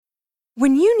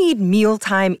When you need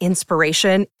mealtime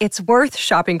inspiration, it's worth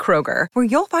shopping Kroger, where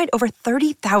you'll find over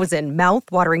 30,000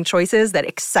 mouth-watering choices that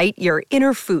excite your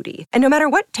inner foodie. And no matter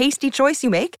what tasty choice you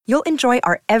make, you'll enjoy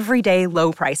our everyday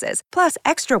low prices, plus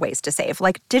extra ways to save,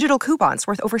 like digital coupons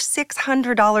worth over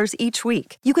 $600 each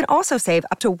week. You can also save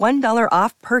up to $1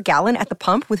 off per gallon at the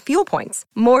pump with fuel points.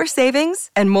 More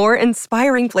savings and more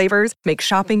inspiring flavors make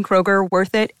shopping Kroger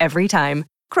worth it every time.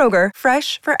 Kroger,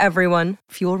 fresh for everyone.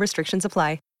 Fuel restrictions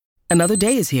apply. Another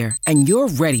day is here, and you're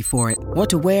ready for it. What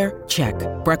to wear? Check.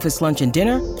 Breakfast, lunch, and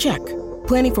dinner? Check.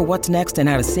 Planning for what's next and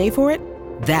how to save for it?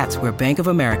 That's where Bank of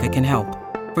America can help.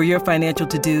 For your financial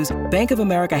to-dos, Bank of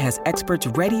America has experts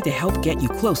ready to help get you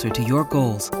closer to your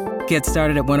goals. Get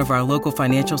started at one of our local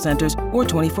financial centers or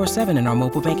 24/7 in our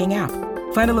mobile banking app.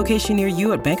 Find a location near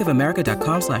you at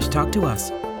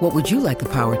bankofamerica.com/talktous. What would you like the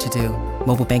power to do?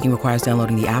 Mobile banking requires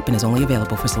downloading the app and is only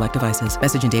available for select devices.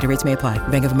 Message and data rates may apply.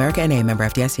 Bank of America N.A., member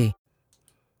FDIC.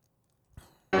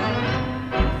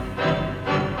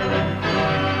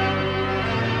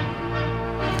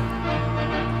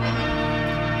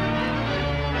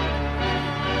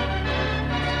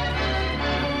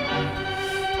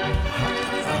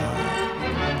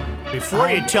 Before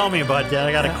you tell me about that,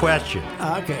 I got a question.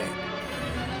 Okay.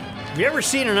 Have you ever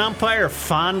seen an umpire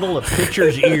fondle a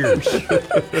pitcher's ears?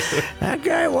 That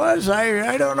guy was.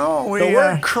 I don't know. The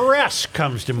word caress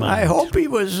comes to mind. I hope he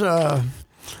was. I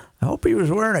hope he was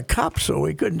wearing a cup so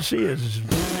we couldn't see him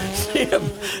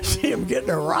getting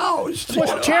aroused. It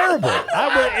was terrible.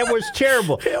 It was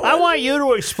terrible. I want you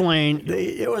to explain.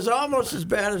 It was almost as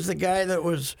bad as the guy that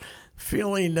was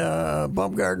feeling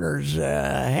Bumgarner's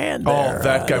hand there. Oh,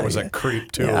 that guy was a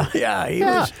creep, too. Yeah, he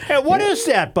was. Hey, what is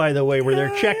that, by the way, where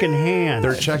they're checking hands?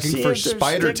 They're checking for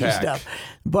spider tack.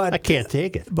 But I can't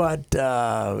take it. But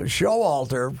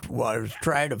Showalter was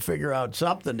trying to figure out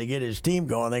something to get his team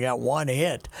going. They got one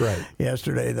hit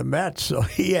yesterday, the Mets. So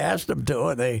he asked them to,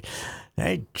 and they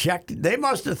checked. They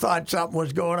must have thought something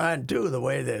was going on too, the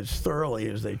way that as thoroughly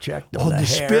as they checked them. The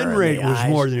spin rate was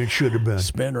more than it should have been.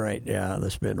 Spin rate, the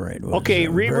spin rate was okay.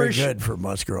 Very good for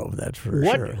Musgrove. That's for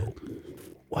sure.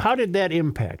 How did that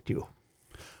impact you?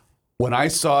 When I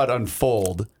saw it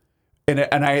unfold, and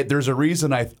there's a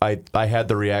reason I had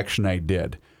the reaction I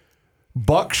did.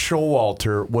 Buck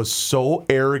Showalter was so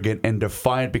arrogant and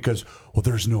defiant because,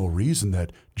 there's no reason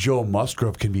that Joe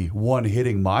Musgrove can be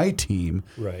one-hitting my team.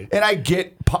 Right. And I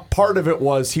get part of it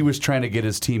was he was trying to get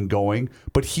his team going,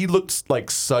 but he looks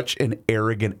like such an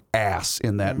arrogant ass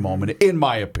in that moment, in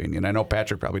my opinion. I know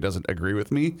Patrick probably doesn't agree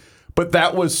with me, but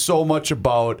that was so much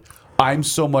about, I'm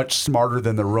so much smarter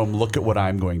than the room. Look at what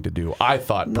I'm going to do. I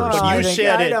thought personally.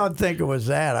 I don't think it was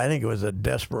that. I think it was a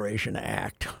desperation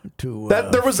act to.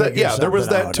 There was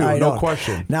that too. No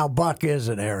question. Now Buck is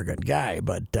an arrogant guy,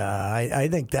 but I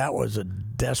think that was a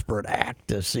desperate act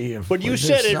to see if. But you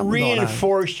said it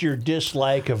reinforced your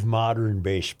dislike of modern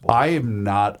baseball. I am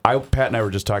not. Pat and I were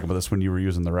just talking about this when you were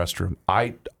using the restroom.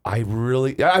 I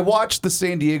watched the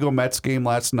San Diego Mets game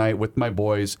last night with my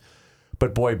boys.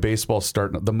 But boy,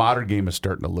 the modern game is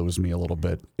starting to lose me a little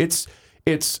bit. It's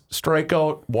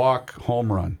strikeout, walk,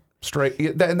 home run, strike,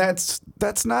 and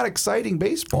that's not exciting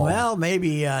baseball. Well,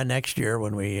 maybe next year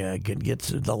when we can get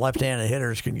the left-handed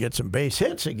hitters can get some base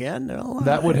hits again.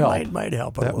 That would help. Might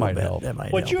help. That might help.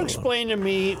 Would you explain to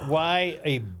me why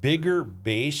a bigger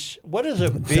base? What does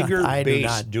a bigger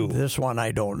base do? This one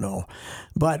I don't know,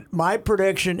 but my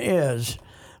prediction is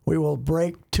we will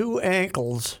break 2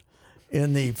 ankles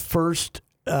in the first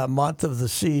month of the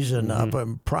season of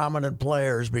prominent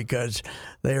players because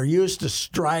they are used to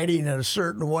striding in a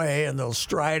certain way, and they'll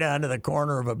stride onto the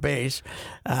corner of a base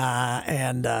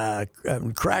and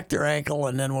crack their ankle,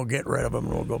 and then we'll get rid of them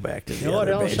and we'll go back to the other what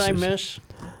else bases. I miss?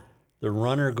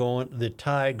 The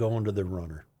tie going to the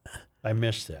runner. I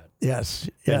miss that. Yes.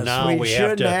 And now we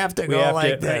shouldn't have to go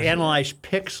like that. Analyze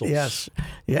pixels.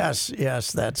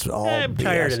 Yes. That's all. I'm BS.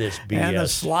 tired of this BS. And the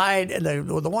slide,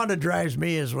 the one that drives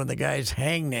me is when the guy's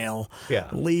hangnail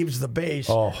leaves the base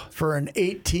for an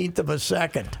 18th of a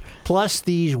second. Plus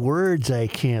these words I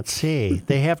can't say.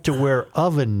 They have to wear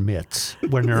oven mitts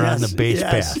when they're on the base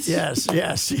paths. Yes,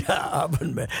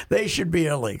 oven mitts. They should be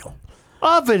illegal.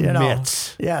 Oven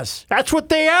mitts. Yes. That's what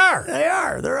they are. They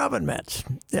are. They're oven mitts.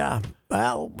 Yeah.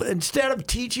 Well, instead of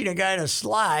teaching a guy to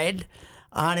slide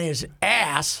on his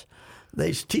ass,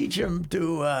 they teach him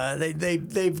to.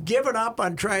 They've given up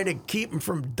on trying to keep him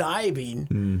from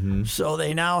diving, so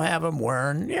they now have him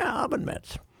wearing oven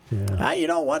mitts.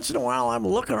 Yeah. Once in a while I'm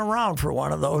looking around for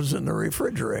one of those in the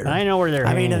refrigerator. I know where they're.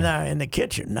 I mean, in the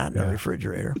kitchen, not in the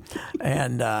refrigerator.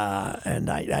 And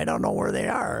I don't know where they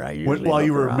are. While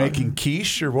you were making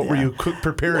quiche, or what were you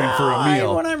preparing for a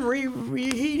meal? When I'm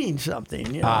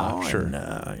something, you know. Sure.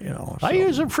 And, you know, I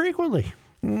use them frequently.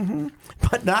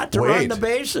 but not to run the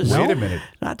bases. Wait a minute.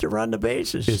 Not to run the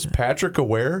bases. Is Patrick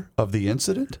aware of the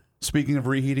incident? Speaking of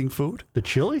reheating food, The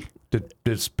chili?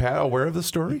 is Pat aware of the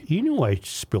story? You knew I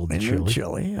spilled the I knew chili.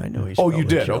 chili. I knew he Oh, spilled you the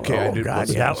did? chili. Okay, I Oh, did- God,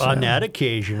 wasn't- yes. On that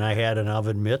occasion, I had an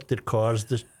oven mitt that caused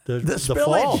the The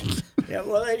fall. spillage. Yeah,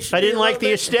 well, they should I be didn't a like little the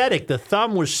bit- aesthetic. The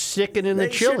thumb was sicking in the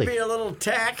They should be chili. a little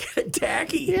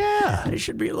tacky. Yeah. They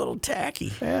should be a little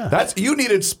tacky. That's you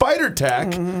needed spider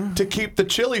tack to keep the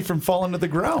chili from falling to the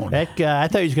ground. That guy, I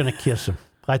thought he was going to kiss him.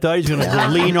 I thought he was going to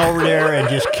lean over there and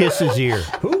just kiss his ear.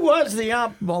 Who was the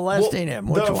ump molesting him?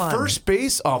 Which the one? first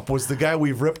base ump was the guy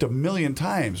we've ripped a million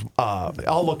times.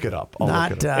 I'll look it up.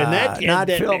 Not And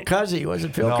Phil Cuzzy. Was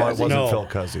it Phil No, it Cuzzy? wasn't. Phil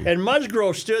Cuzzy. And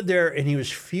Musgrove stood there and he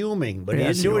was fuming, but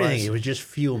Yes, he didn't do he anything. was. He was just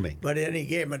fuming. But then he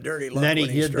gave him a dirty look And then when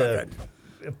he did struck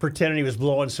it. pretending he was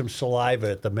blowing some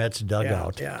saliva at the Mets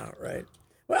dugout. Yeah, right.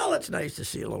 Well, it's nice to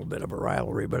see a little bit of a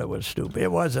rivalry, but it was stupid.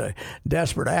 It was a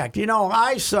desperate act. You know,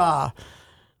 I saw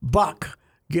Buck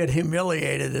get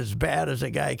humiliated as bad as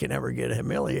a guy can ever get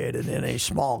humiliated in a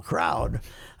small crowd.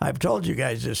 I've told you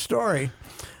guys this story.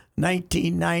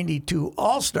 1992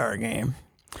 All-Star game.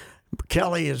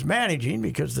 Kelly is managing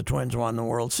because the Twins won the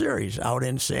World Series out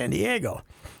in San Diego.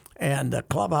 And the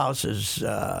clubhouse is,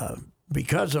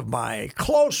 because of my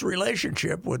close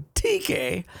relationship with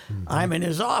TK, I'm in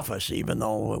his office, even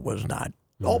though it was not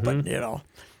open, you know.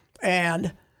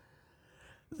 And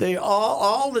they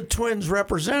all the Twins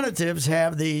representatives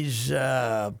have these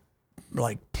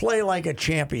like "play like a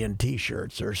champion"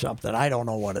 T-shirts or something. I don't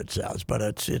know what it says, but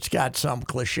it's got some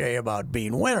cliche about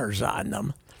being winners on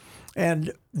them.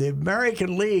 And the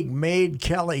American League made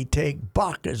Kelly take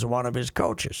Buck as one of his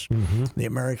coaches. The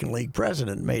American League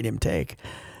president made him take.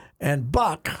 And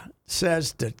Buck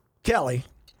says to Kelly,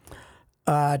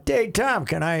 "Hey, Tom,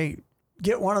 can I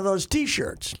get one of those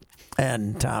T-shirts?"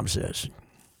 And Tom says,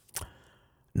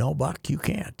 "No, Buck, you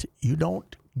can't. You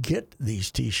don't get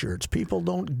these T-shirts. People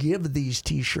don't give these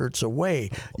T-shirts away.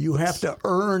 You have to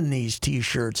earn these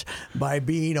T-shirts by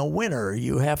being a winner.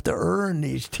 You have to earn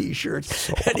these T-shirts."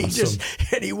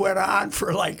 And he went on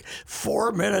for like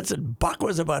 4 minutes, and Buck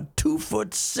was about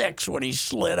 2'6" when he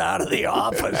slid out of the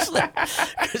office.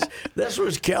 'Cause this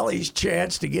was Kelly's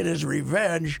chance to get his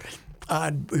revenge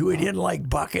on who he didn't like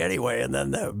Buck anyway, and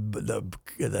then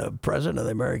the president of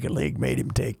the American League made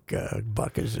him take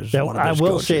Buck as one of his I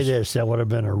will coaches. say this: that would have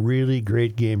been a really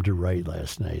great game to write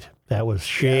last night. That was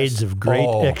shades of great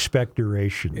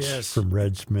expectorations from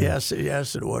Red Smith. Yes,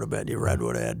 it would have been. You Red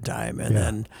would have had time,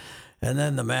 and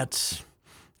then the Mets.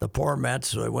 The poor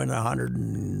Mets, they win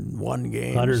 101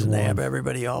 games, and they have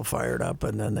everybody all fired up,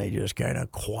 and then they just kind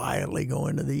of quietly go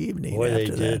into the evening. Boy, they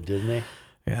after did, that. didn't they?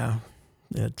 Yeah,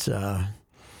 it's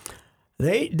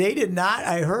they did not.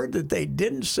 I heard that they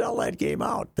didn't sell that game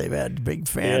out. They've had big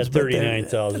fans. Yeah,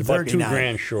 39,000, about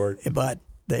 $2,000 short. But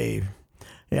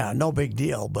no big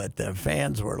deal. But the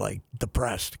fans were like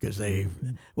depressed because they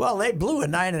blew a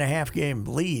 9.5 game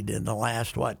lead in the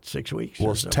last 6 weeks. Well,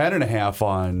 or it's so.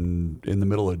 10.5 in the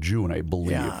middle of June, I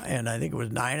believe. Yeah, and I think it was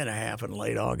 9.5 in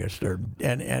late August and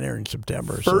in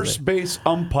September. First base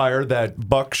umpire that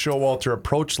Buck Showalter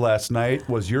approached last night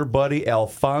was your buddy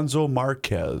Alfonso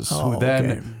Marquez, who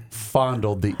then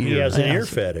fondled the ear. He has an ear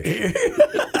fetish.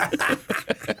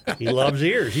 He loves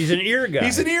ears. He's an ear guy.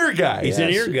 He's an ear guy. He's an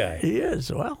ear guy. He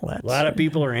is. Well, that's A lot of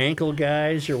people are ankle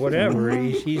guys or whatever.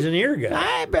 He's an ear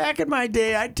guy. Back in my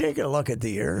day, I'd take a look at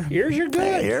the ear. Ears are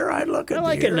good. Ear, I'd look at I the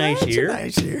like ear. a nice That's ear. A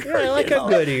nice ear. Yeah, I like a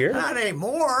good ear. Not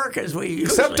anymore, because we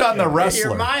Except on the wrestler.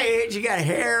 You're my age, you got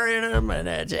hair in them, and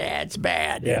it's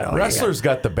bad. Yeah. You know? Wrestlers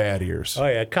got the bad ears. Oh,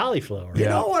 yeah, cauliflower. You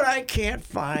know what I can't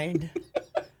find?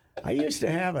 I used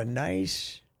to have a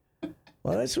nice.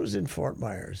 Well, this was in Fort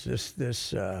Myers.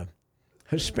 This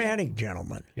Hispanic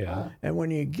gentleman. Yeah. And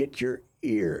when you get your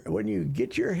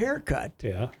haircut,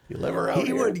 Yeah. You live around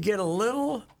he would get a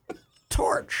little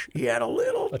torch. He had a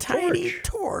little tiny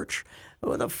torch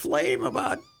with a flame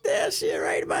about this,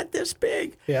 right about this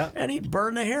big. Yeah. And he'd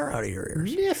burn the hair out of your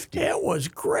ears. Nifty. It was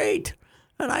great.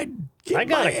 And I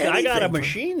got a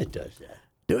machine that does that.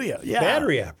 Do you? Yeah.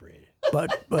 Battery operated.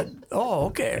 But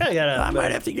okay. Yeah, I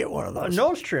might have to get one of A those.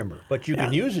 nose trimmer, but you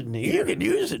can use it in the ear. You can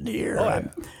use it in the ear. Oh,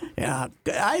 yeah.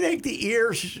 I think the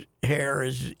ear's hair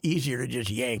is easier to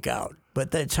just yank out,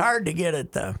 but it's hard to get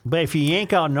at the. But if you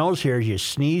yank out nose hairs, you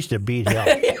sneeze to beat hell.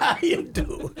 Yeah, you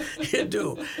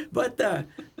do. But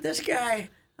this guy,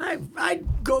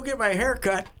 I'd go get my hair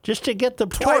cut Just to get the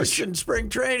twice torch. in spring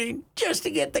training just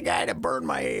to get the guy to burn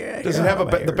my hair. Does it have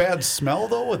the bad smell,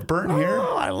 though, with burnt hair?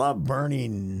 Oh, I love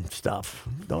burning stuff.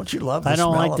 Don't you love the I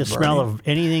don't smell like the of smell burning? of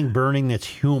anything burning that's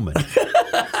human.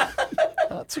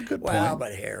 That's a good point. Well,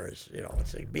 but hair is,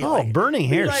 it's like, burning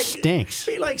hair like, stinks.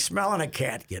 Be like smelling a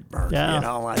cat get burned, Yeah.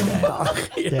 like that.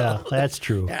 Yeah, that's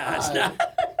true. Yeah, it's not.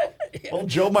 Well,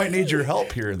 Joe might need your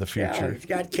help here in the Yeah, future. he's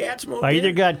got cats moving. I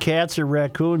either got cats or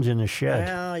raccoons in the shed.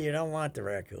 Well, you don't want the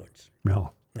raccoons.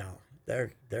 No. No,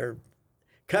 they're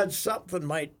because something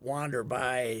might wander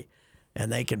by,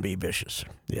 and they can be vicious.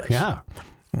 Yes. Yeah.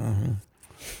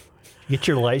 Get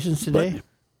your license today?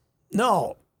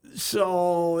 No.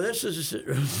 So this is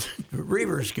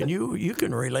Reavers. You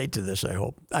can relate to this? I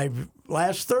hope.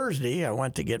 Last Thursday I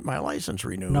went to get my license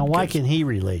renewed. Now, why can he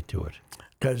relate to it?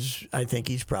 Because I think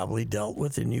he's probably dealt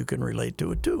with, and you can relate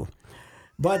to it too.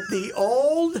 But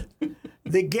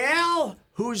the gal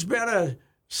who's been a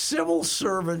civil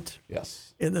servant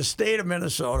Yes. in the state of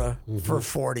Minnesota for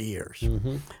 40 years,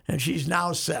 and she's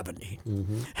now 70,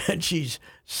 and she's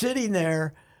sitting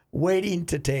there waiting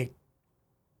to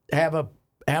have a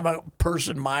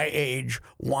person my age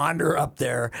wander up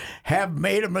there, have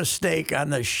made a mistake on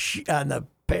the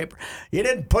paper. You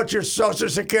didn't put your Social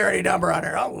Security number on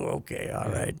there. Oh, okay, all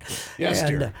right. Yes,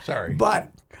 dear. Sorry.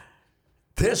 But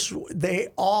they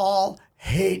all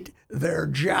hate their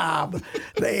job.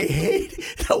 They hate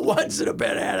the ones that have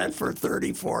been at it for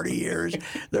 30, 40 years.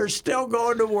 They're still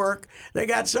going to work. They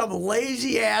got some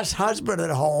lazy-ass husband at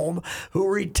home who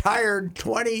retired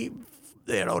 20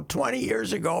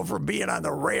 years ago from being on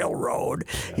the railroad.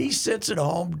 Yeah. He sits at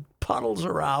home, puddles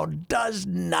around, does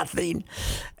nothing,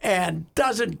 and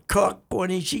doesn't cook.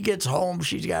 When she gets home,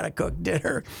 she's got to cook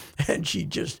dinner, and she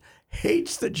just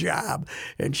hates the job,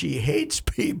 and she hates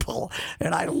people,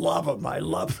 and I love them. I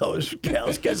love those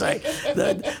gals because I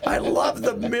love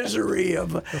the misery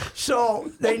of. So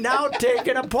they now take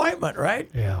an appointment, right?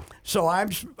 Yeah. So I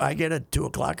get a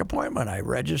 2:00 appointment. I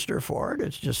register for it.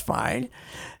 It's just fine,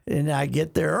 and I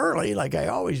get there early, like I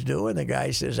always do. And the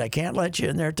guy says I can't let you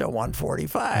in there till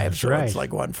 1:45. That's so right. It's like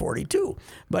 1:42.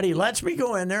 But he lets me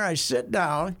go in there. I sit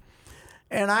down.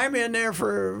 And I'm in there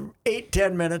for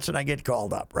 8-10 minutes, and I get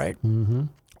called up, right? Mm-hmm.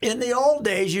 In the old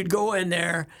days, you'd go in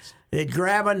there, they'd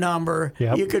grab a number.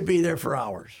 Yep. You could be there for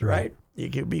hours, right? You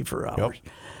could be for hours.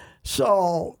 Yep.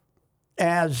 So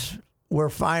as we're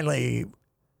finally,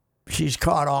 she's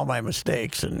caught all my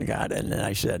mistakes, and then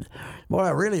I said, boy,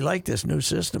 I really like this new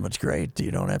system. It's great.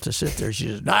 You don't have to sit there. She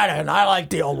says, I like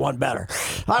the old one better.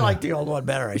 I like the old one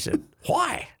better. I said,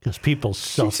 why? Because people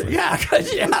suffer. Said,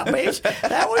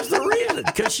 that was the reason.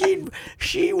 Because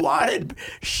she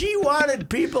wanted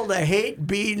people to hate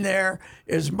being there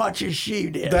as much as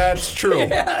she did. That's true.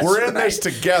 Yes, we're in right. this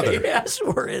together. Yes,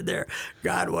 we're in there.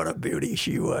 God, what a beauty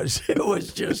she was. It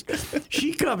was just,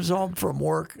 she comes home from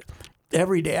work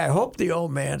every day. I hope the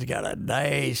old man's got a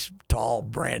nice, tall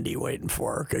brandy waiting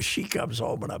for her because she comes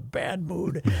home in a bad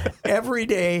mood every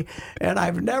day. And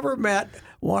I've never met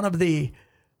one of the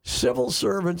civil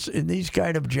servants in these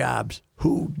kind of jobs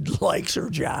who likes her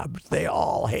job. They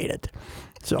all hate it.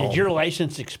 So Did your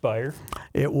license expire?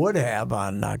 it would have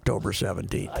on October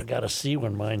 17th. I got to see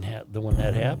when when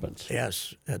that happens.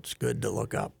 Yes, that's good to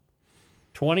look up.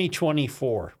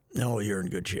 2024. No, you're in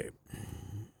good shape.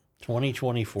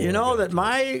 2024. You know that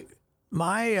my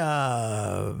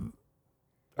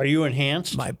Are you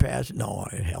enhanced? no,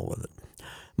 hell with it.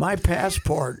 My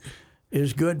passport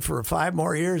is good for 5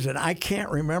 more years, and I can't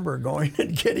remember going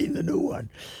and getting the new one.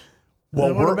 Well,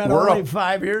 That would have been only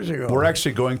 5 years ago. We're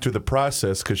actually going through the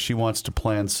process because she wants to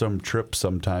plan some trip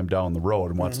sometime down the road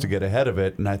and wants to get ahead of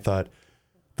it. And I thought,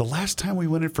 the last time we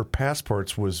went in for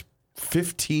passports was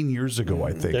 15 years ago,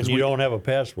 I think. Then 'Cause you don't have a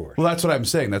passport. Well, that's what I'm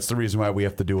saying. That's the reason why we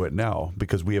have to do it now,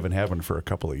 because we haven't had one for a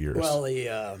couple of years. Well,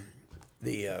 the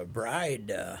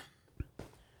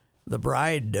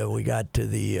bride, we got to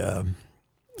the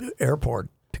airport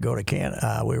to go to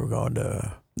Canada. We were going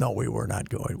to. No, we were not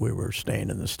going. We were staying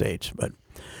in the States. But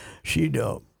she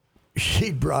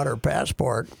brought her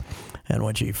passport, and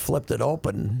when she flipped it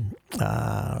open, it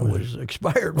was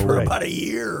expired for Right. about a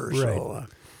year or so.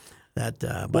 Right.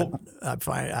 But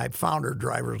I found her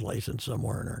driver's license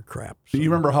somewhere in her crap. So. You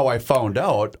remember how I found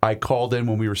out? I called in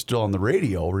when we were still on the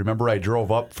radio. Remember, I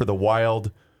drove up for the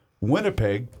Wild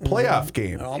Winnipeg playoff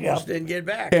game. I almost didn't get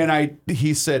back. And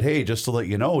he said, hey, just to let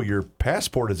you know, your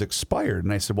passport is expired.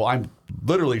 And I said, well, I'm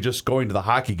literally just going to the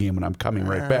hockey game and I'm coming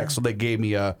right back. So they gave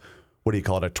me a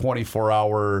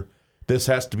 24-hour, This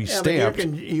has to be Yeah, but stamped.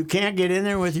 you can't get in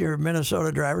there with your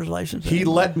Minnesota driver's license. He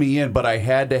anymore? let me in, but I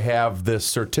had to have this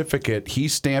certificate. He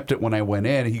stamped it when I went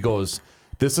in. He goes,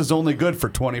 "This is only good for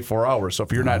 24 hours. So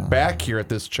if you're not back here at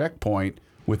this checkpoint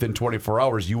within 24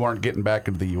 hours, you aren't getting back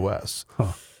into the U.S."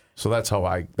 So that's how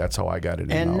I got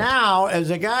in. And out. now, as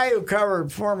a guy who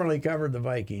formerly covered the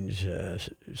Vikings,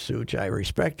 Such, I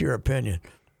respect your opinion.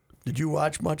 Did you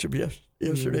watch much of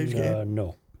yesterday's game?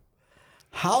 No.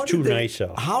 How Too did they, nice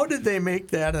out. How did they make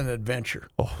that an adventure?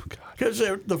 Oh God! Because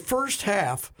the first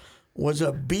half was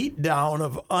a beatdown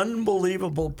of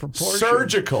unbelievable proportions.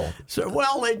 Surgical. So,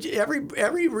 well,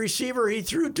 every receiver he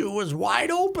threw to was wide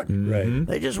open. Right.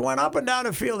 They just went up and down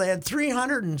the field. They had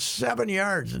 307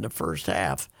 yards in the first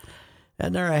half,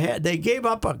 and they're ahead. They gave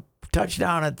up a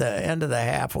touchdown at the end of the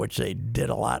half, which they did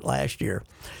a lot last year.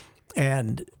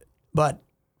 But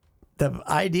the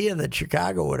idea that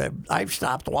Chicago would have, I've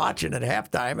stopped watching at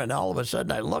halftime, and all of a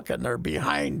sudden I look and they're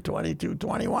behind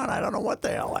 22-21. I don't know what the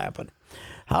hell happened.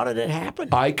 How did it happen?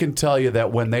 I can tell you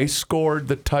that when they scored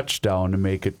the touchdown to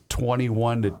make it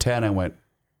 21-10, I went,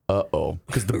 "Uh-oh,"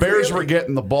 because the Bears were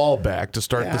getting the ball back to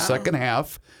start the second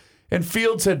half, and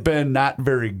Fields had been not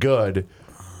very good,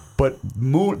 but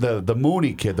the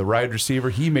Mooney kid, the wide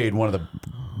receiver, he made one of the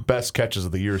best catches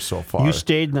of the year so far. You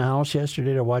stayed in the house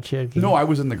yesterday to watch that game? No, I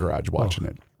was in the garage watching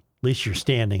it. At least you're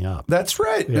standing up. That's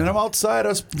right. And I'm outside,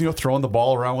 us, throwing the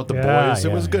ball around with the boys.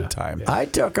 It was a good time. I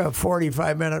took a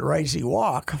 45-minute ricey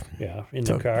walk. Yeah, in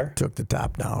the car. Took the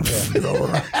top down.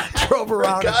 Drove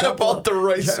around. Forgot about the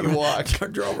ricey walk.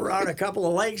 Drove around a couple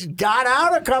of lakes. Got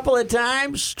out a couple of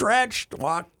times. Stretched.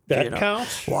 Walked. That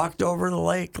counts. Walked over the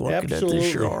lake, looking at the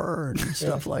shore and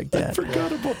stuff like that.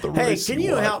 Forgot about the Hey, ricey can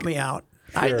you walk. help me out?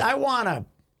 Sure. I want to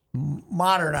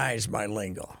modernize my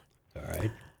lingo. All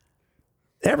right.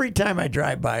 Every time I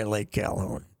drive by Lake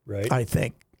Calhoun, Right. I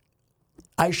think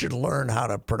I should learn how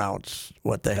to pronounce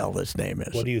what the hell this name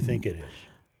is. What do you think it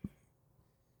is?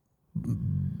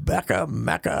 Becca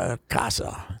Mecca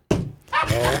Casa.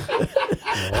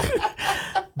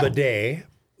 Bidet,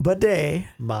 Bidet,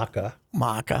 maca,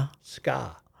 Maca,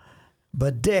 ska.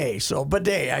 bidet. So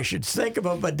bidet, I should think of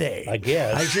a bidet. I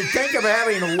guess. I should think of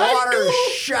having water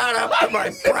shot up to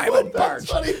my private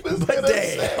parts.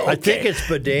 Bidet. I think it's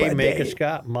bidet, Bidet. make a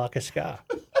ska, maca ska.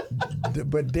 The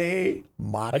bidet,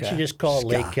 Maca. Why don't you just call it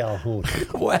Lake Ska. Calhoun?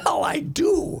 Well, I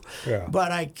do. Yeah.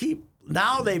 But I keep,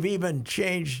 now they've even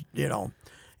changed,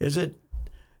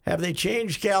 have they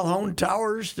changed Calhoun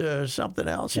Towers to something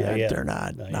else yet? yet. They're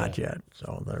not yet.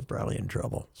 So they're probably in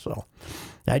trouble. So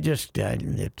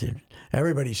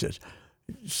everybody says,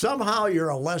 somehow you're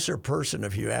a lesser person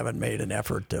if you haven't made an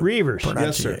effort to Reavers.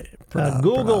 Yes, sir.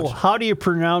 Google, how do you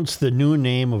pronounce the new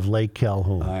name of Lake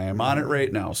Calhoun? I am on it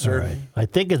right now, sir. I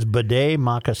think it's bidet,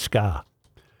 maca ska.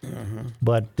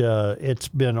 But it's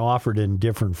been offered in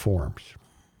different forms.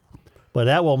 But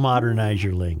that will modernize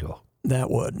your lingo.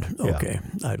 That would. Okay.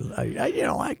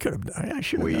 I could have, I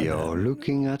should have We done that. are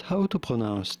looking at how to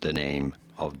pronounce the name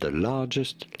of the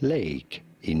largest lake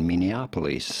in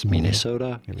Minneapolis,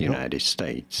 Minnesota, United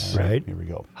States. Right? Here we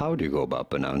go. How do you go about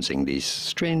pronouncing this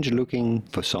strange-looking,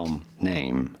 for some,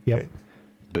 name? Yep.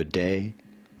 Bidet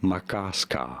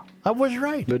Makaska. I was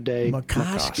right. Bidet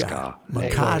Makaska.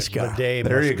 Makaska. Makaska. Bidet,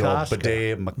 There you go. Makaska.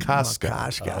 Bidet Makaska.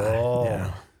 Makaska. Oh,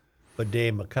 Yeah.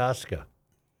 bidet, Makaska.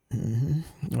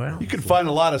 Well, You can find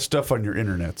a lot of stuff on your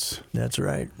internets. that's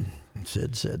right.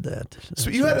 Sid said that. So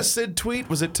you had a Sid tweet.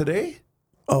 Was it today?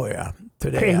 Oh, yeah.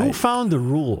 Today, Hey, who found the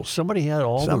rules? Somebody had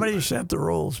all somebody sent the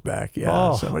rules back. the... Yeah.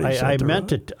 Oh, somebody I the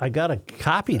meant rules. it. I got a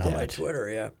copy of On my that. Twitter,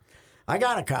 yeah. I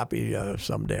got a copy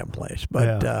some damn place.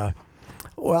 But, Yeah.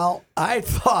 well, I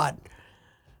thought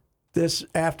this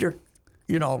after,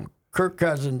 Kirk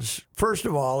Cousins, first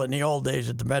of all, in the old days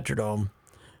at the Metrodome,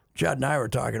 Judd and I were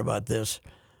talking about this.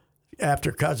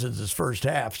 After Cousins' first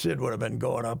half, Sid would have been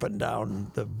going up and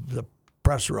down the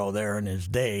press row there in his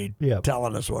day, Yep.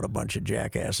 telling us what a bunch of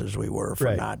jackasses we were for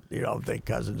Right. not, think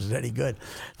Cousins is any good.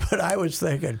 But I was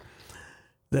thinking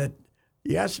that,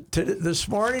 yes, this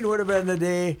morning would have been the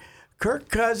day Kirk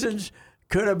Cousins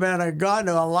could have been gone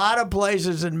to a lot of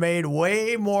places and made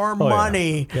way more yeah.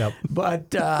 money. Yep.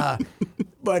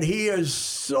 But he is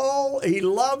so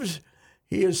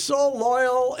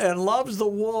loyal and loves the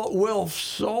Wilfs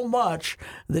so much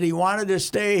that he wanted to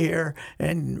stay here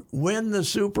and win the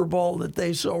Super Bowl that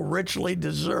they so richly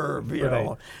deserve, you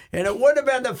know. And it wouldn't have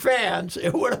been the fans;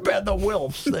 it would have been the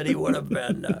Wilfs that he would have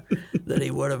been.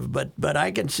 But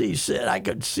I can see Sid. I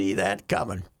could see that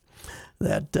coming.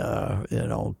 That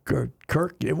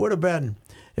Kirk. It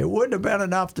wouldn't have been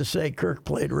enough to say Kirk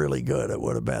played really good. It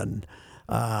would have been.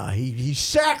 He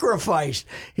sacrificed.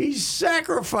 He's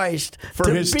sacrificed For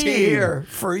to his be team. here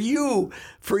for you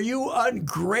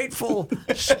ungrateful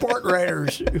sport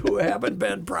writers who haven't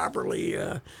been properly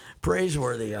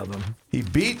praiseworthy of him. He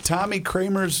beat Tommy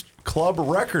Kramer's club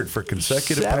record for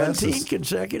consecutive 17 passes.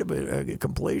 consecutive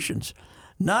completions.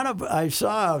 I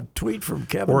saw a tweet from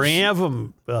Kevin. Or any of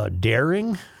them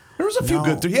daring? There was a few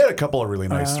good. He had a couple of really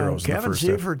nice throws. in the Kevin first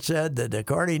half. Seifert said that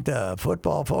according to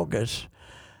Football Focus,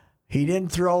 he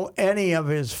didn't throw any of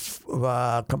his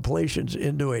completions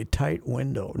into a tight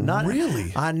window.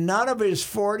 Really? On none of his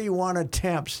 41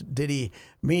 attempts did he,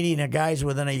 meaning a guy's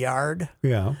within a yard,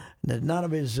 Yeah. none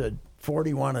of his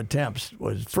 41 attempts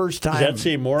was first time. Does that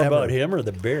say more ever. about him or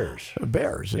the Bears?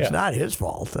 Bears. It's Yeah. not his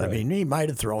fault. I mean, he might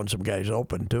have thrown some guys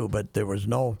open too, but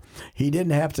he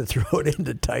didn't have to throw it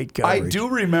into tight coverage. I do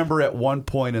remember at one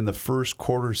point in the first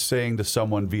quarter saying to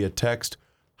someone via text,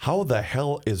 how the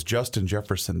hell is Justin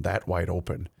Jefferson that wide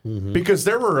open? Because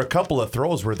there were a couple of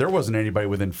throws where there wasn't anybody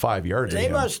within 5 yards of They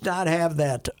him. must not have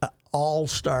that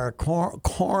all-star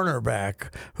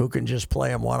cornerback who can just play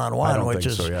him one-on-one, I don't which think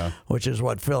is so, yeah. which is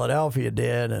what Philadelphia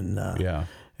did, and Yeah.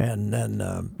 and then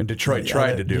And Detroit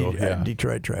tried to do, yeah.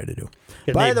 Detroit tried to do.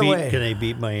 Can By they the beat, way, can they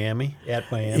beat Miami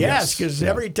at Miami? yes, because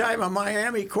every time a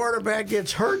Miami quarterback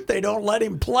gets hurt, they don't let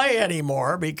him play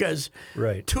anymore because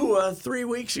Right. Tua 3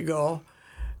 weeks ago,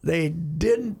 they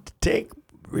didn't take.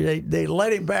 They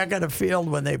let him back on the field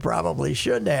when they probably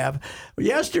shouldn't have.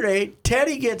 Yesterday,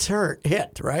 Teddy gets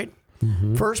hit, right?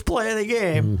 First play of the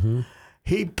game.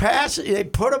 He passes. They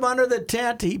put him under the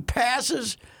tent. He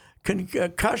passes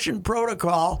concussion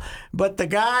protocol. But the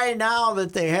guy now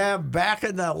that they have back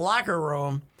in the locker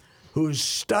room, who's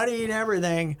studying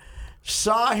everything,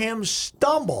 saw him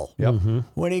stumble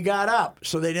when he got up.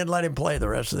 So they didn't let him play the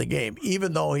rest of the game,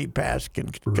 even though he passed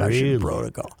concussion Really?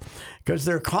 protocol. Because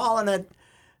they're calling it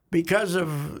because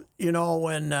of,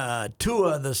 when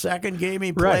Tua, the second game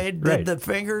he played, right. did the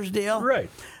fingers deal. Right.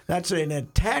 That's an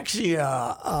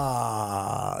ataxia.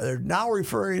 They're now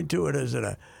referring to it as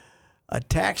an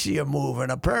ataxia move.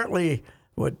 And apparently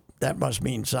that must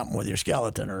mean something with your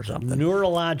skeleton or something.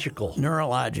 Neurological.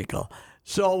 Neurological.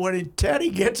 So when Teddy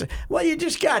gets, you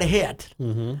just got hit,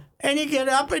 and you get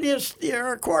up and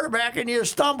you're a quarterback and you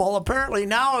stumble. Apparently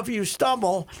now, if you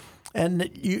stumble, and the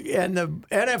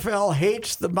NFL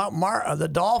hates the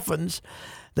Dolphins,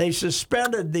 they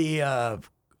suspended the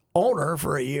owner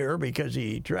for a year because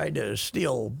he tried to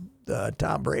steal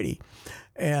Tom Brady,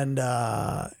 and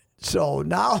so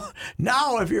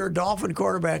now if you're a Dolphin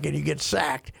quarterback and you get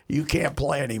sacked, you can't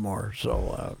play anymore.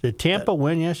 So Did Tampa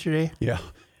win yesterday? Yeah.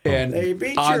 And they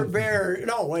beat your Bear.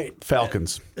 No, wait.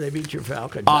 Falcons. They beat your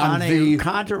Falcons On on the a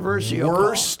controversial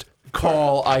worst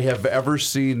call I have ever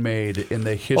seen made in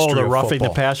the history Oh, the of roughing the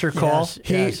football. passer call. Yes,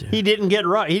 yes. He didn't get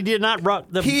rough. He did not rough.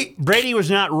 Brady was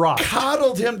not rough.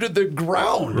 Coddled him to the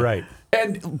ground. Right.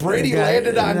 And Brady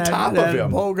landed on top of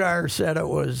him. Bogar said it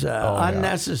was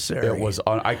unnecessary. It was.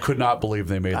 I could not believe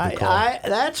they made the call.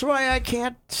 That's why I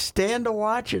can't stand to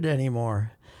watch it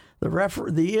anymore.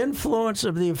 The influence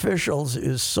of the officials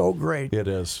is so great. It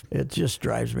is. It just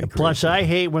drives me crazy. Plus, I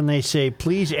hate when they say,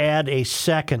 "Please add a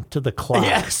second to the clock."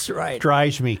 Yes, right.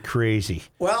 Drives me crazy.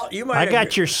 Well, you might. I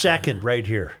got your second right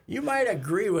here. You might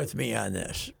agree with me on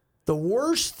this. The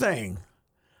worst thing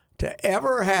to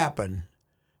ever happen.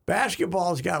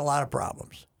 Basketball's got a lot of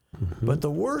problems. But the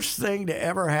worst thing to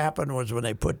ever happen was when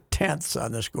they put tenths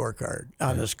on the scorecard,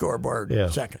 on the scoreboard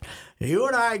second. You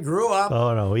and I grew up.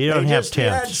 Oh, no, you don't have You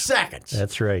had tenths. seconds.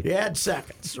 That's right. You had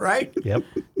seconds, right? Yep.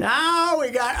 Now we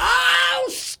got,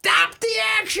 stop the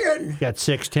action. Got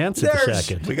 6/10 of a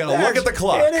second. We got to look at the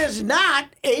clock. It is not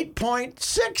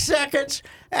 8.6 seconds.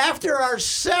 After our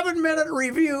 7-minute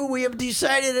review, we have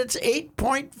decided it's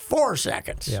 8.4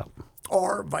 seconds. Yep.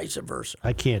 Or vice versa.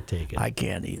 I can't take it. I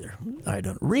can't either. I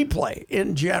don't. Replay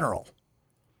in general.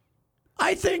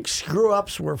 I think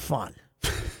screw-ups were fun.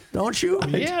 Don't you?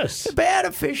 Yes. Bad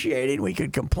officiating. We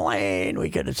could complain. We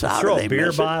could Throw a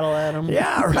beer bottle at him.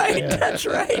 Yeah, right. That's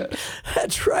right.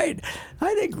 That's right.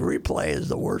 I think replay is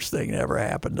the worst thing that ever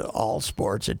happened to all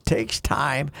sports. It takes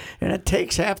time, and it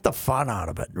takes half the fun out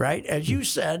of it, right? As you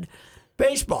said,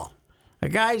 baseball. A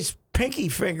guy's pinky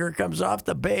finger comes off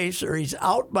the base, or he's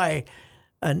out by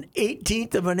an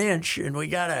 1/18 of an inch, and we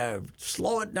got to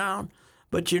slow it down.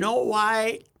 But you know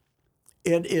why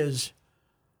it is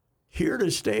here to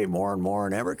stay more and more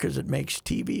than ever? Because it makes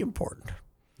TV important.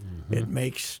 It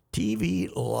makes TV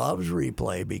loves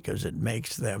replay because it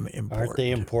makes them important. Aren't they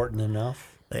important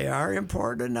enough? They are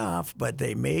important enough, but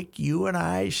they make you and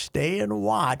I stay and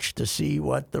watch to see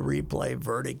what the replay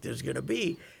verdict is going to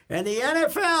be. And the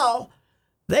NFL,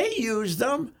 they use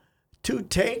them to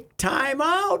take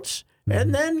timeouts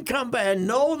and then come back and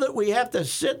know that we have to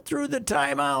sit through the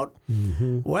timeout.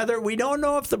 Whether we don't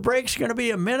know if the break's going to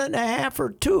be a minute and a half or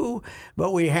 2,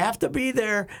 but we have to be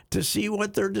there to see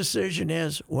what their decision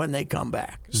is when they come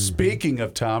back. Speaking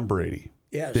of Tom Brady,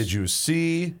 Yes. did you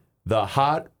see the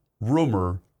hot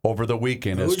rumor over the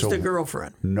weekend Who's as to the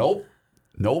girlfriend? Nope.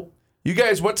 You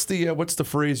guys, what's the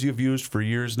phrase you've used for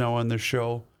years now on this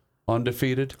show?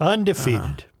 Undefeated?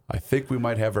 Undefeated. I think we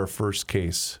might have our first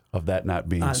case of that not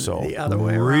being so. The other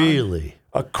way around. Really?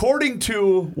 According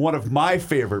to one of my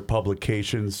favorite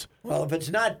publications, Well, if it's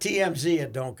not TMZ,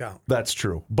 it don't count. that's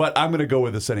true. But I'm going to go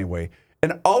with this anyway.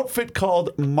 An outfit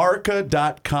called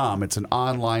Marca.com, it's an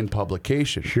online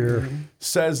publication, Sure.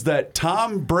 says that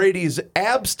Tom Brady's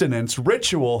abstinence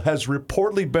ritual has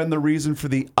reportedly been the reason for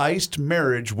the iced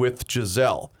marriage with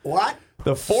Giselle. What?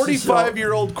 The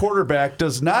 45-year-old quarterback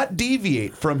does not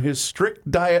deviate from his strict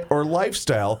diet or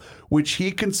lifestyle, which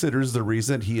he considers the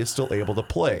reason he is still able to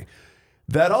play.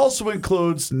 That also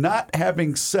includes not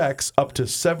having sex up to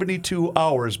 72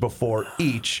 hours before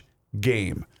each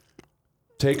game.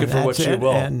 Take it for what That's you it,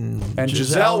 will. and And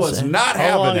Giselle Giselle's was in. not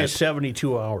How long having is it.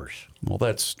 72 hours? Well,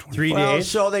 that's 3 Well, days?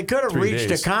 so they could have 3 reached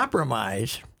days. a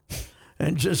compromise,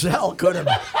 and Giselle could have.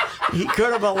 He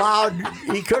could have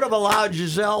allowed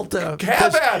Giselle to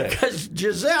Have at it. because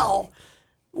Giselle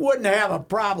wouldn't have a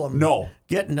problem. No.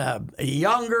 Getting a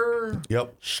younger,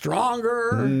 Yep.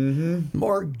 stronger,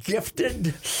 more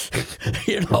gifted.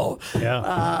 You know.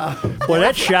 Yeah. Well,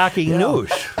 that's shocking news.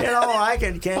 You know, I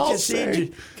can. I'll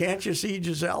say. Can't you see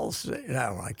Giselle?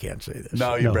 No, I can't say this.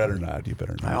 No, you No. better not. You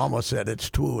better I not. almost said it's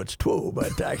two,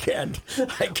 but I can't.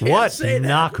 I can't What say that.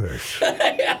 knockers?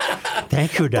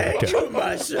 Thank you, Thank doctor. you,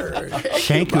 my sir.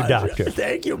 Thank you, doctor.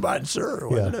 Thank you, my sir.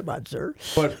 Wasn't it, my sir?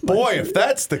 But boy, if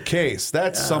that's the case,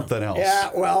 that's something else.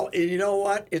 Yeah, well, you know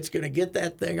what? It's going to get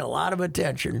that thing a lot of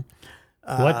attention.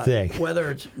 What thing?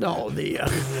 Whether it's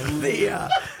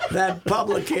that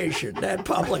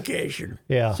publication.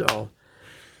 Yeah. So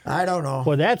I don't know.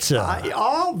 Well, that's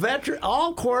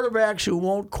all quarterbacks who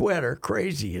won't quit are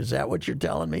crazy. Is that what you're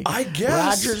telling me? I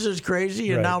guess. Rodgers is crazy,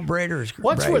 and Right. now Brady's.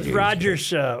 What's with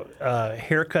Brady's- Rodgers'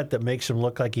 haircut that makes him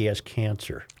look like he has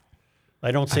cancer?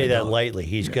 I don't say that lightly.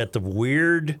 He's got the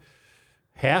weird,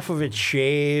 half of it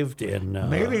shaved, and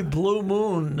Maybe Blue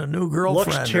Moon, the new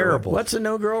girlfriend. Looks terrible. What's the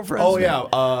new girlfriend? Oh yeah.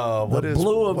 What is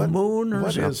Blue of what- Moon or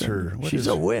what something? is her? What She's is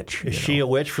a her? witch. is she a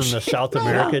witch from the South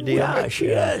America deal? Yeah, she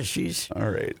is. She's. All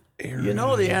right. You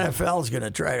know, the NFL is going to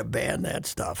try to ban that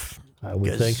stuff. I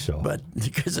would think so. But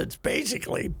because it's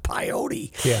basically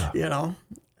peyote. Yeah. You know,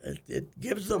 it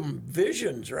gives them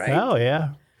visions, right? Oh yeah,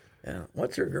 Yeah.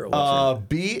 What's her girl? What's her?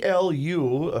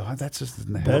 BLU. That's just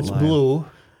in the that's headline. blue.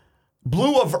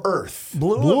 Blue of Earth.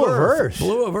 Blue of Earth.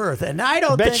 Blue of Earth. And I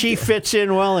don't Bet think she fits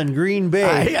in well in Green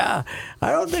Bay. I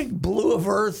don't think Blue of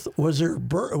Earth was her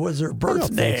birth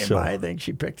think name. so. I think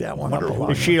she picked that one up a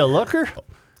long Is she a looker?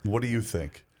 What do you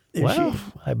think? Is Well, she-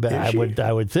 I bet is she?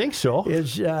 I would think so.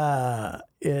 Is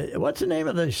what's the name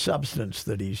of the substance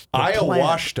that he's the plant?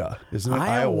 Ayahuasca. Isn't it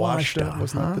ayahuasca? Ayahuasca,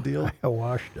 Wasn't that the deal? I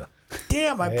washed her.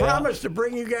 Damn, I promised to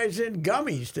bring you guys in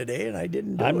gummies today, and I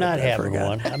didn't do it. I'm not I having forgot.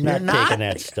 one. I'm You're not taking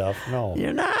that stuff. No.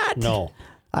 You're not? No.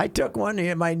 I took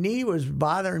one. My knee was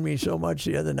bothering me so much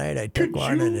the other night. I took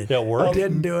one, and That worked?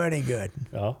 didn't do any good.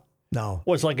 No. No.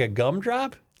 Was like a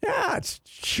gumdrop? Yeah, it's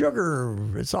sugar.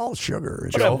 It's all sugar.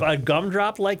 It's What, a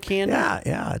gumdrop like candy?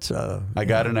 yeah. I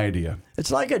got an idea.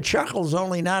 It's like a Chuckles,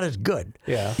 only not as good.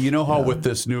 Yeah. You know how with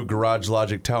this new Garage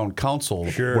Logic Town Council,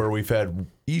 Sure. where we've had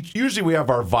usually we have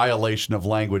our violation of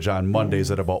language on Mondays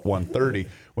at about 1:30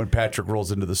 when Patrick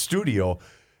rolls into the studio.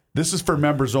 This is for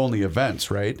members only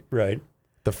events, right? Right.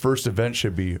 The first event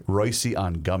should be Royce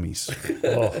on gummies.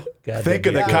 Oh, God. Think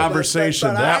of the conversation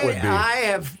But that would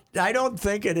be. I don't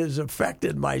think it has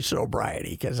affected my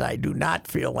sobriety because I do not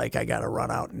feel like I got to run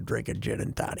out and drink a gin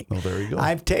and tonic. Oh, there you go.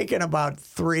 I've taken about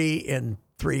 3 in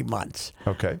 3 months.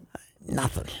 Okay.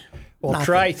 Nothing. Well, Nothing.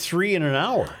 try 3 in an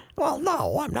hour. Well,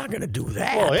 no, I'm not going to do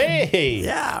that. Well, hey.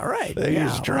 Yeah, right. These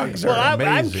yeah, drugs Well, are I'm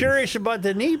amazing. curious about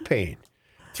the knee pain.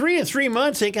 3 in 3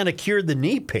 months ain't going to cure the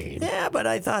knee pain. Yeah, but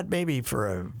I thought maybe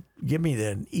give me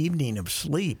the evening of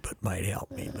sleep, it might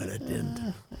help me, but it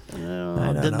didn't. I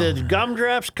don't know. The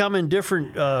gumdrops come in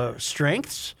different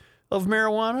strengths of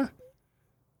marijuana?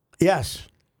 Yes,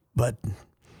 but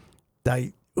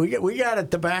we got a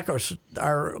tobacco.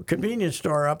 Our convenience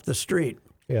store up the street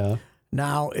Yeah.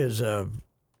 now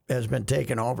has been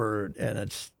taken over, and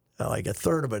it's like a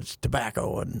third of it's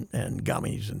tobacco and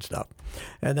gummies and stuff,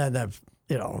 and then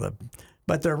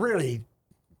but they're really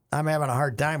I'm having a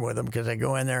hard time with them because I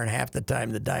go in there and half the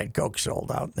time the Diet Coke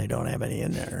sold out and they don't have any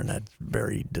in there, and that's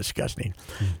very disgusting.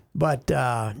 But,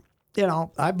 I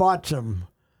bought some.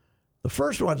 The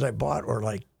first ones I bought were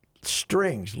like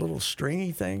strings, little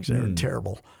stringy things. They were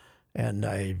terrible. And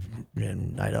I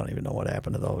don't even know what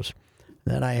happened to those.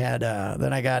 Then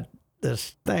I got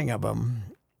this thing of them,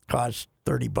 cost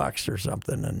 $30 or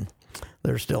something, and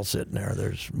they're still sitting there.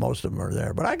 Most of them are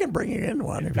there, but I can bring you in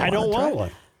one. If you I don't want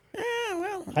one. Yeah,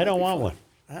 well, I don't want one.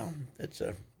 Well, it's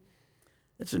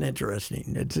an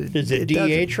interesting. Does it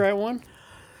DA try one?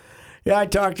 Yeah, I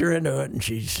talked her into it, and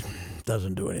she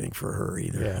doesn't do anything for her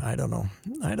either. Yeah. I don't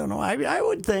know. I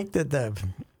would think that the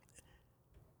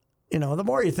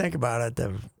more you think about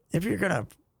it, if you're gonna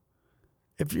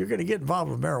get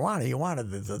involved with marijuana, you want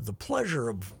the pleasure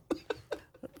of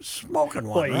smoking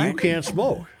one. Well, right? you can't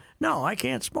smoke. No, I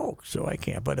can't smoke, so I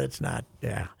can't. But it's not.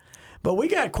 Yeah, but we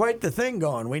got quite the thing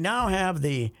going. We now have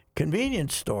the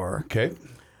convenience store Okay.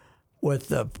 with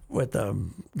the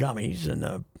gummies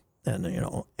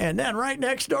and then right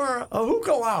next door a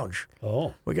hookah lounge.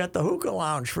 Oh, We got the hookah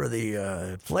lounge for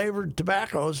the flavored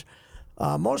tobaccos.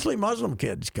 Mostly Muslim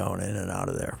kids going in and out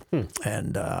of there,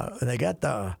 and they got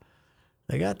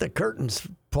the curtains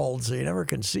pulled so you never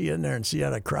can see in there and see how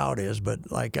the crowd is.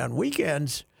 But like on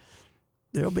weekends,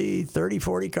 there'll be 30,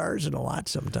 40 cars in a lot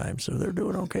sometimes, so they're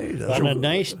doing okay. on a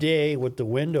nice day with the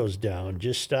windows down,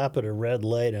 just stop at a red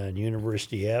light on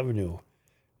University Avenue,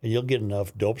 and you'll get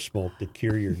enough dope smoke to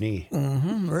cure your knee.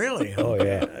 Really? Oh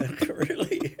yeah,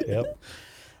 Really? yep.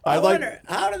 I wonder,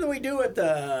 how did we do at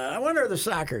I wonder the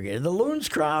soccer game. The Loons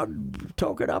crowd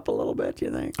took it up a little bit, you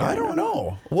think? I don't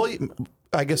know. Well,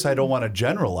 I guess I don't want to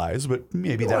generalize, but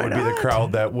maybe that Why would be the not?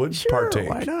 crowd that would Sure, partake.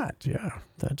 why not? Yeah,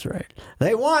 that's right.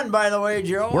 They won, by the way,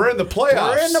 Joe. We're in the playoffs.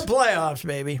 We're in the playoffs,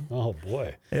 baby. Oh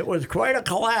boy. It was quite a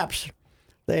collapse.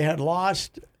 They had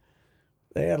lost.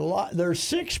 Their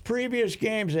 6 previous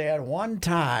games, they had 1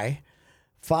 tie,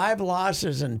 5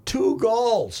 losses, and 2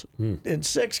 goals in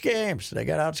 6 games. They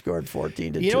got outscored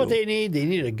 14-2. You know what they need? They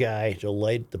need a guy to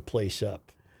light the place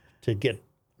up, to get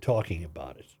talking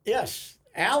about it. Yes,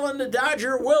 Alan the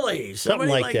Dodger Willie, Something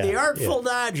somebody like like the that, Artful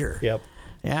Dodger. Yep.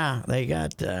 Yeah, they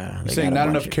got. Saying not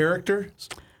enough character?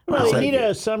 Well, they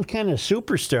need some kind of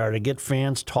superstar to get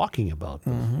fans talking about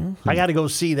them. I got to go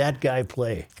see that guy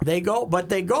play. They go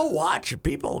watch.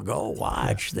 People go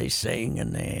watch. They sing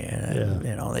and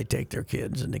they take their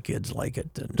kids and the kids like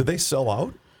it. And, Do they sell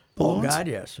out? oh balloons? God,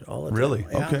 yes, all the time. Really?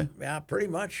 Yeah, Okay. Yeah, pretty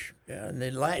much. Yeah, and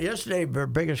yesterday, their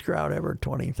biggest crowd ever,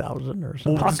 20,000 or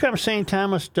something. How come St.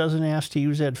 Thomas doesn't ask to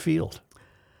use that field?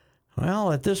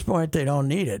 Well, at this point, they don't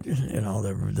need it.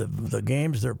 The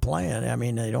games they're playing. I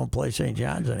mean, they don't play St.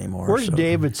 John's anymore. Where's so-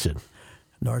 Davidson?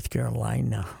 North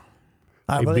Carolina.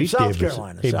 They But beat South Davidson.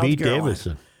 Carolina. They South beat Carolina.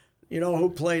 Davidson. You know who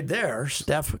played there?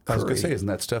 Steph Curry. I was going to say, isn't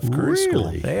that Steph Curry's school?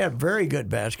 Really? They had very good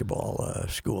basketball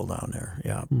school down there.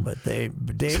 Yeah, but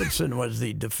Davidson was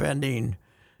the defending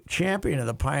champion of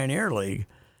the Pioneer League,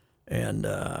 and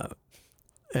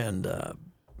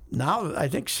now I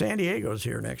think San Diego's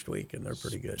here next week, and they're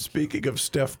pretty good. Speaking of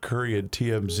Steph Curry and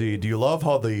TMZ, do you love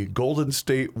how the Golden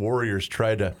State Warriors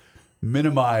tried to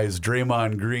minimize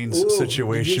Draymond Green's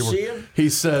situation? did you where see him? He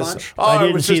says, Punch? "Oh, I it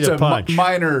didn't was see just the a punch.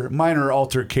 minor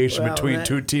altercation Well, between that-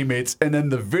 2 teammates," and then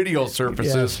the video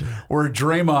surfaces Yes. where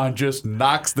Draymond just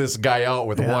knocks this guy out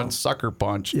with Yeah. one sucker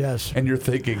punch. Yes. and you're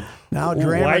thinking, Now, Why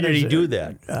Draymond did he is- do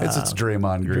that? it's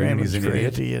Draymond Green. He's Draymond's an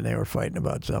idiot. crazy, and they were fighting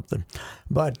about something.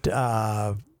 But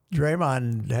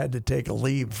Draymond had to take a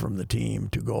leave from the team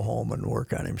to go home and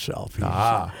work on himself.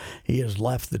 He has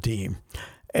left the team.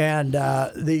 And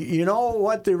you know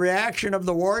what the reaction of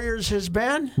the Warriors has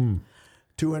been?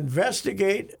 To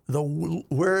investigate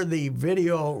where the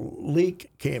video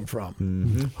leak came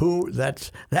from.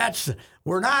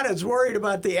 We're not as worried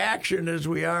about the action as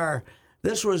we are.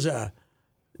 This was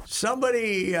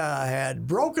somebody had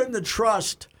broken the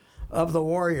trust of the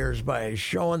Warriors by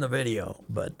showing the video.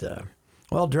 But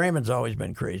well, Draymond's always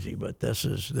been crazy, but this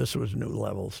was new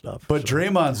level stuff. But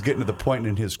Draymond's getting to the point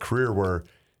in his career where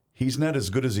he's not as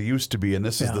good as he used to be, and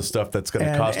this is the stuff that's going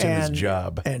to cost him his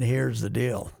job. And here's the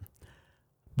deal.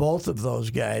 Both of those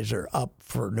guys are up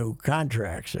for new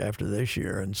contracts after this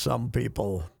year, and some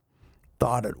people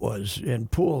thought it was,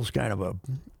 and Poole's kind of a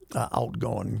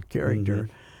outgoing character,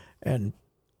 and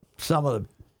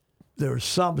there was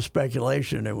some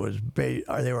speculation it was they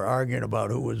were arguing about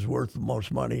who was worth the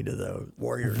most money to the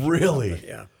Warriors. Really?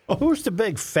 Yeah. Who's the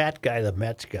big fat guy the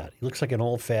Mets got? He looks like an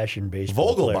old-fashioned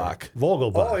baseball Vogelbach. player.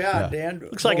 Vogelbach. Oh yeah, Dan.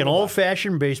 Looks like an Vogelbach.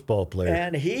 old-fashioned baseball player.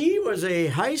 And he was a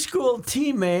high school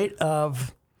teammate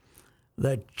of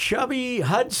the chubby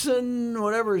Hudson,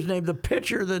 whatever his name, the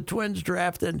pitcher the Twins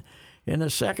drafted in the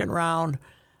second round.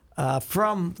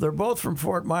 They're both from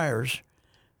Fort Myers.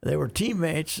 They were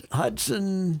teammates.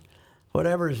 Hudson,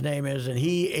 whatever his name is, and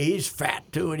he's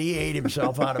fat too, and he ate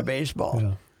himself out of baseball.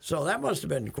 Yeah. So that must have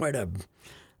been quite a.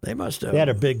 They must have. They had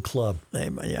a big club. They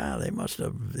must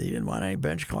have. They didn't want any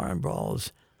bench climb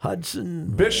balls.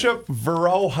 Hudson. Bishop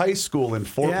Verot High School in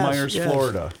Fort Myers,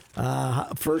 Florida.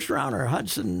 First rounder,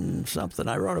 Hudson something.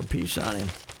 I wrote a piece on him.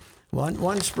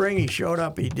 One spring he showed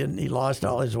up. He lost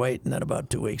all his weight, and then about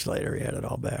 2 weeks later he had it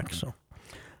all back. So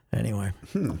anyway,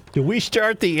 do we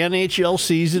start the NHL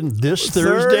season this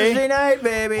Thursday? Thursday night,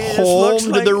 baby. Home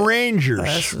to the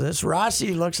Rangers. This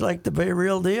Rossi looks like the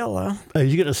real deal, huh?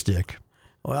 He's gonna stick.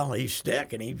 Well, he's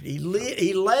stick, and he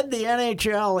led the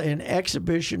NHL in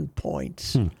exhibition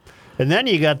points. And then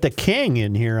you got the King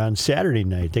in here on Saturday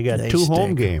night. They got two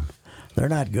home games. They're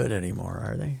not good anymore,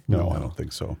 are they? No, I don't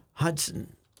think so.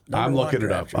 Hudson. I'm looking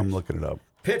it up.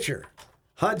 Pitcher,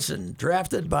 Hudson,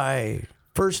 drafted by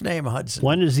first name Hudson.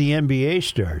 When does the NBA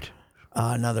start?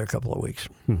 Another couple of weeks.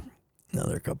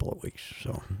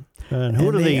 So, and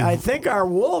who do they? I think our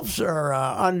Wolves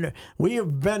are. We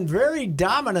have been very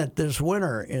dominant this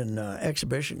winter in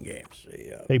exhibition games.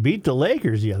 They beat the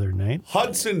Lakers the other night.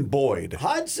 Hudson Boyd.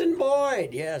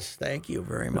 Yes, thank you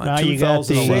very much. Now you got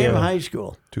the same high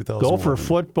school. Gopher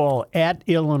football at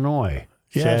Illinois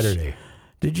Saturday.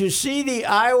 Did you see the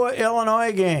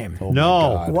Iowa-Illinois game? Oh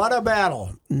no. What a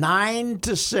battle.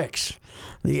 9-6.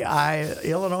 The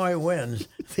Illinois wins.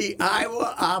 The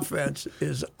Iowa offense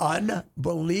is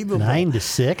unbelievable.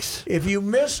 9-6. If you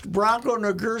missed Bronco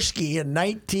Nagurski in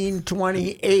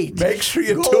 1928, make sure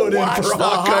you tune in for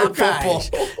Hawkeye football.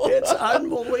 It's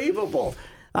unbelievable.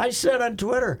 I said on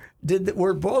Twitter,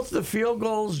 were both the field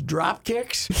goals drop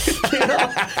kicks?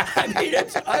 I mean,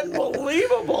 it's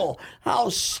unbelievable how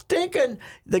stinking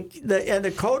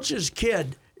the coach's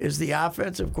kid is the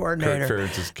offensive coordinator, Kirk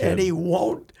Ferentz's kid. and he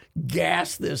won't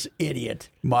gas this idiot.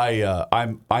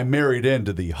 I'm married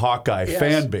into the Hawkeye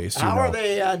fan base. How are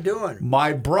they doing?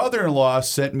 My brother-in-law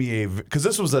sent me because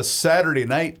this was a Saturday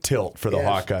night tilt for the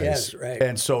Hawkeyes. Yes, right.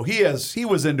 And so he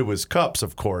was into his cups,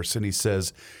 of course, and he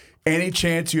says, any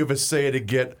chance you have a say to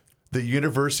get the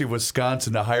University of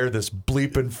Wisconsin to hire this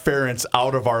bleeping Ferentz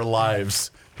out of our lives?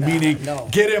 Meaning,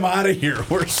 get him out of here.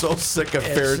 We're so sick of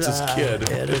Ferentz's kid.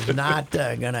 It is not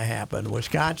going to happen.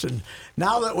 Wisconsin,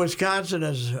 now that Wisconsin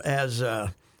they're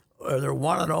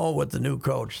 1-0 with the new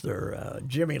coach,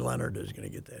 Jimmy Leonard is going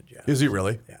to get that job. Is he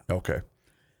really? Yeah. Okay.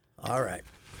 All right.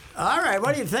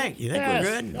 What do you think? You think we're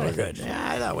good? We're good.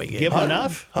 Yeah, I thought we give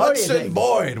enough. Hudson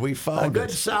Boyd, we found a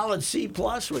good solid C+.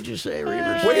 Would you say,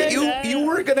 Reavers? Wait, you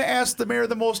were going to ask the mayor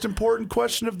the most important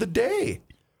question of the day,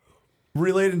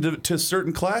 related to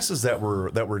certain classes that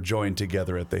were joined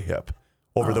together at the HIP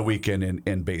over the weekend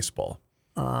in baseball.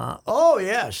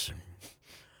 Yes.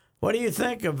 What do you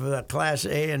think of Class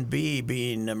A and B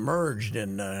being merged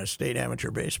in state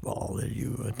amateur baseball?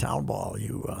 Town ball.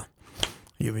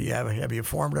 Have you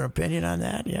formed an opinion on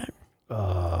that yet?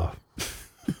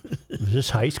 Is this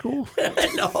high school?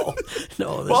 No.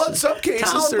 Well, in some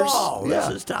cases, town ball. This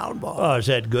is town ball. Oh, is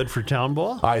that good for town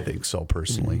ball? I think so,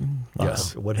 personally.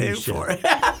 Yes. What he said.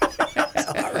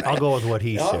 I'll go with what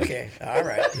he said. Okay, all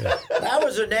right. Yeah. That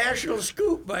was a national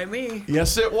scoop by me.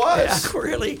 Yes, it was. Yeah,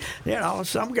 really,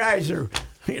 some guys are,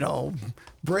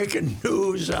 breaking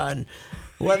news on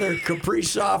whether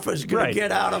Kaprizov is going to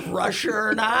get out of Russia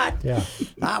or not. Yeah.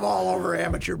 I'm all over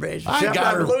amateur baseball.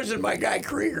 I'm losing my guy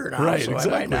Krieger now, right, so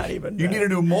exactly. I might not even. You need a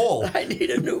new mole. I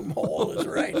need a new mole, is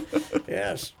right.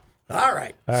 Yes. All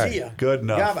right. See ya. Good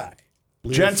enough. Goodbye.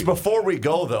 Gents, before we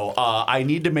go, though, I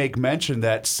need to make mention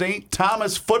that St.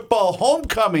 Thomas football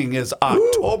homecoming is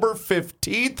October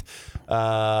 15th.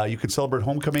 You can celebrate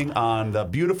homecoming on the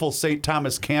beautiful St.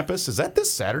 Thomas campus. Is that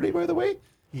this Saturday, by the way?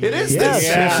 It is this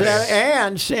Saturday.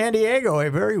 And San Diego, a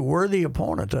very worthy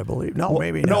opponent, I believe. No,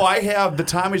 maybe not. No, I have the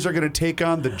Tommies are going to take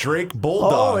on the Drake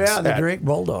Bulldogs. Oh, yeah, the Drake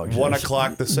Bulldogs. 1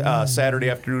 o'clock this Saturday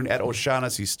afternoon at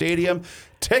O'Shaughnessy Stadium.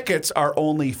 Tickets are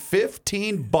only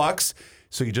 $15.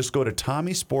 So you just go to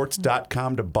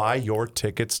TommySports.com to buy your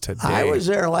tickets today. I was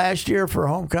there last year for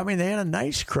homecoming. They had a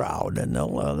nice crowd, and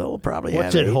they'll probably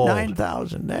have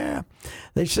 9,000 there.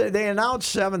 They said they announced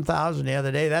 7,000 the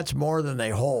other day. That's more than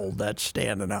they hold. That's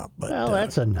standing up. But,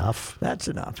 that's enough. That's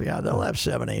enough. Yeah, they'll have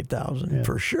 8,000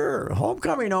 for sure.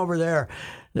 Homecoming over there.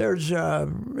 There's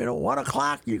 1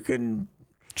 o'clock. You can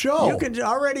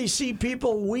already see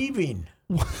people weaving.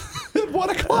 At 1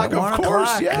 o'clock, of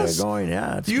course, yes.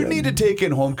 You need to take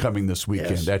in homecoming this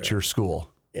weekend at your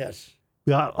school. Yes.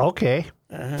 Yeah, okay.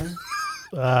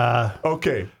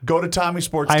 Okay, go to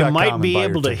TommySports.com. I might and be buy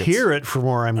able your to tickets. hear it from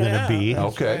where I'm going to be.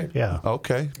 Okay. Yeah.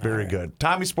 Okay. Very good.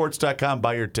 TommySports.com.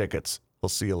 Buy your tickets. We'll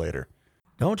see you later.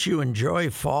 Don't you enjoy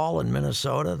fall in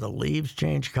Minnesota? The leaves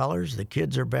change colors, the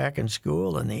kids are back in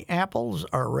school, and the apples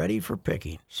are ready for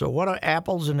picking. So what do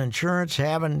apples and insurance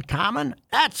have in common?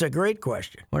 That's a great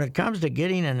question. When it comes to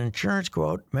getting an insurance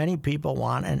quote, many people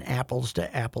want an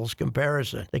apples-to-apples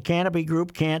comparison. The Canopy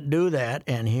Group can't do that,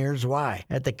 and here's why.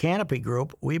 At the Canopy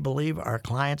Group, we believe our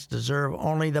clients deserve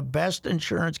only the best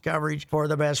insurance coverage for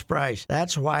the best price.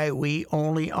 That's why we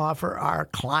only offer our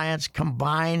clients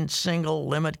combined single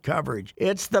limit coverage.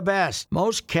 It's the best.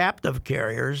 Most captive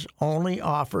carriers only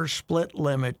offer split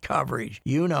limit coverage.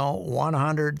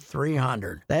 100,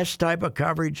 300. This type of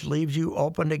coverage leaves you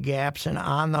open to gaps and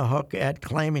on the hook at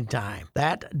claiming time.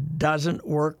 That doesn't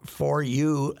work for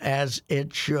you as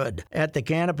it should. At the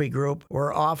Canopy Group,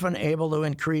 we're often able to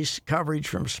increase coverage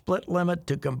from split limit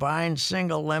to combined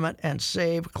single limit and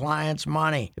save clients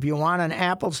money. If you want an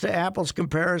apples-to-apples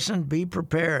comparison, be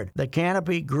prepared. The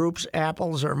Canopy Group's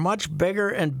apples are much bigger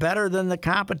and better than the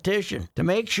competition. To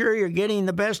make sure you're getting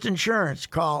the best insurance,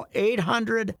 call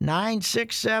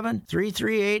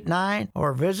 800-967-3389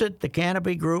 or visit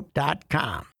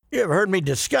thecanopygroup.com. You've heard me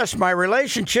discuss my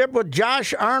relationship with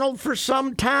Josh Arnold for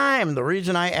some time. The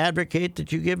reason I advocate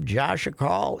that you give Josh a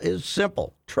call is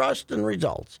simple. Trust and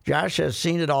results. Josh has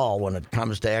seen it all when it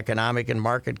comes to economic and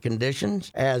market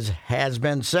conditions. As has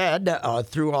been said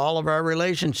through all of our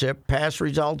relationship, past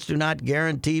results do not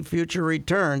guarantee future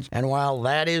returns. And while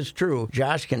that is true,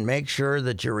 Josh can make sure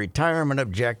that your retirement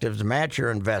objectives match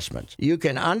your investments. You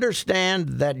can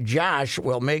understand that Josh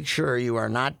will make sure you are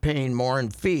not paying more in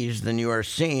fees than you are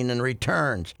seeing in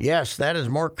returns. Yes, that is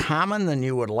more common than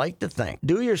you would like to think.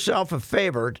 Do yourself a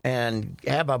favor and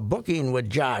have a booking with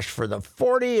Josh for the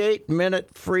 48-minute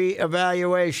free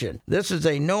evaluation. This is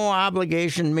a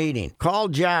no-obligation meeting. Call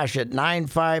Josh at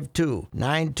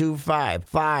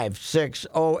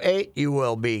 952-925-5608. You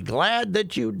will be glad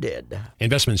that you did.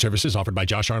 Investment services offered by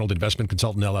Josh Arnold Investment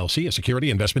Consultant, LLC, a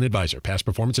security investment advisor. Past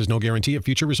performance is no guarantee of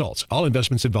future results. All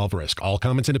investments involve risk. All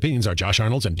comments and opinions are Josh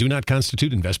Arnold's and do not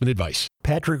constitute investment advice.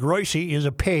 Patrick Royce is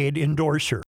a paid endorser.